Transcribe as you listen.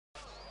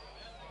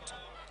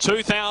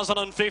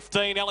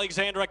2015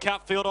 Alexandra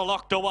Cup field are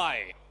locked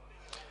away.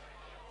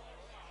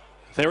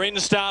 They're in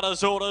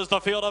starters' orders.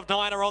 The field of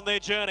 9 are on their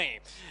journey.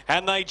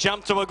 And they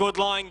jump to a good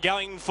line.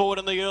 Going forward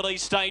in the early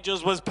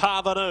stages was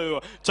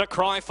Parvenu. To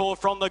cry for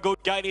from the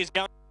good gate is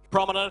going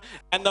prominent,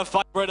 and the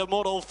favourite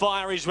Immortal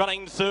Fire is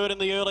running third in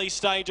the early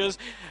stages,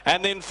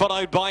 and then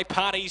followed by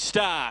Party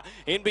Star.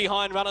 In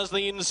behind runners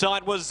the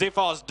inside was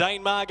Ziphos.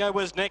 Dane Margot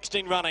was next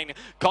in running.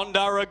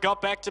 Condora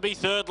got back to be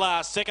third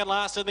last. Second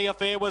last in the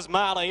affair was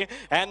Marley,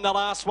 and the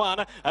last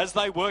one as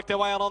they worked their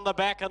way out on the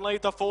back and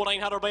lead the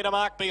 1400 metre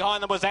mark.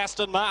 Behind them was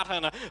Aston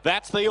Martin.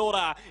 That's the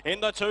order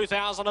in the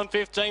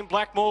 2015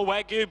 Blackmore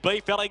Wagyu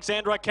Beef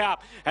Alexandra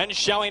Cup, and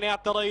showing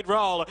out the lead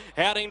roll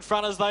out in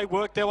front as they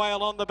work their way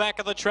along the back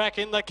of the track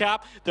in the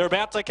Cup. They're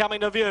about to come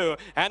into view,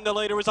 and the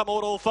leader is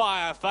Immortal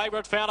Fire.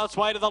 Favourite found its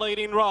way to the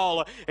leading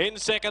roll. In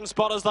second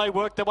spot as they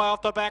worked their way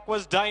off the back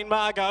was Dane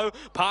Margot.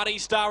 Party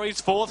Star is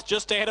fourth,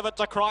 just ahead of it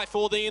to cry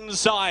for the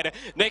inside.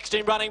 Next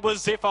in running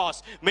was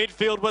Ziphos.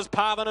 Midfield was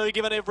Parvenu,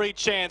 given every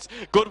chance.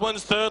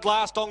 Goodwin's third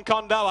last on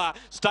Condoa.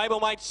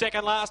 Stablemate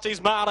second last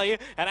is Marley,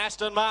 and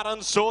Aston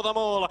Martin saw them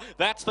all.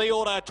 That's the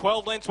order.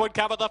 12 lengths would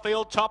cover the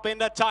field, top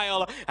end to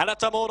tail, and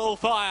it's Immortal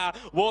Fire.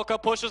 Walker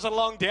pushes it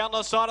along down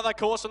the side of the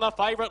course, and the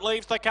favourite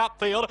leaves the Cup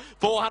field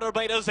 400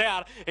 metres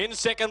out. In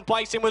second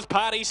place in was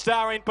Party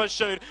Star in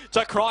pursuit.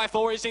 To cry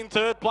for is in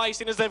third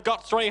place in as they've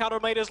got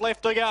 300 metres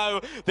left to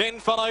go. Then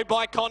followed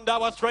by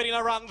Condoa, threading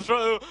a run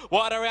through.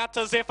 Wider out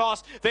to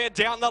Ziphos. They're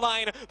down the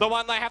lane. The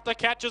one they have to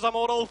catch is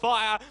Immortal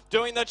Fire.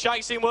 Doing the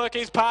chasing work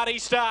is Party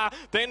Star.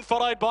 Then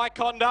followed by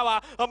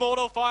Condoa.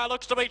 Immortal Fire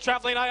looks to be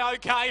travelling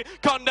A-OK.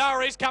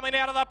 Condoa is coming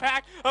out of the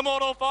pack.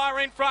 Immortal Fire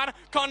in front.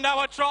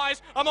 Condoa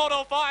tries.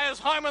 Immortal Fire's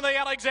home in the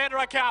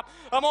Alexandra Cup.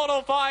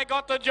 Immortal Fire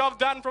got the job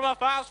done from a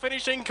fast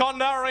finishing.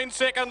 Condoa in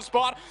second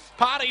spot.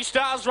 Party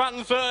Star's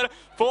run third.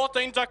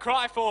 14 to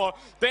cry for.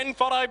 Then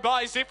followed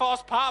by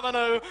Ziphos,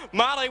 Parvenu.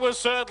 Marley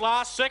was third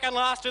last. Second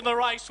last in the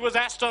race was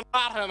Aston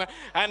Martin.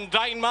 And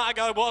Dane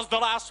Margot was the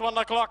last one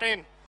to clock in.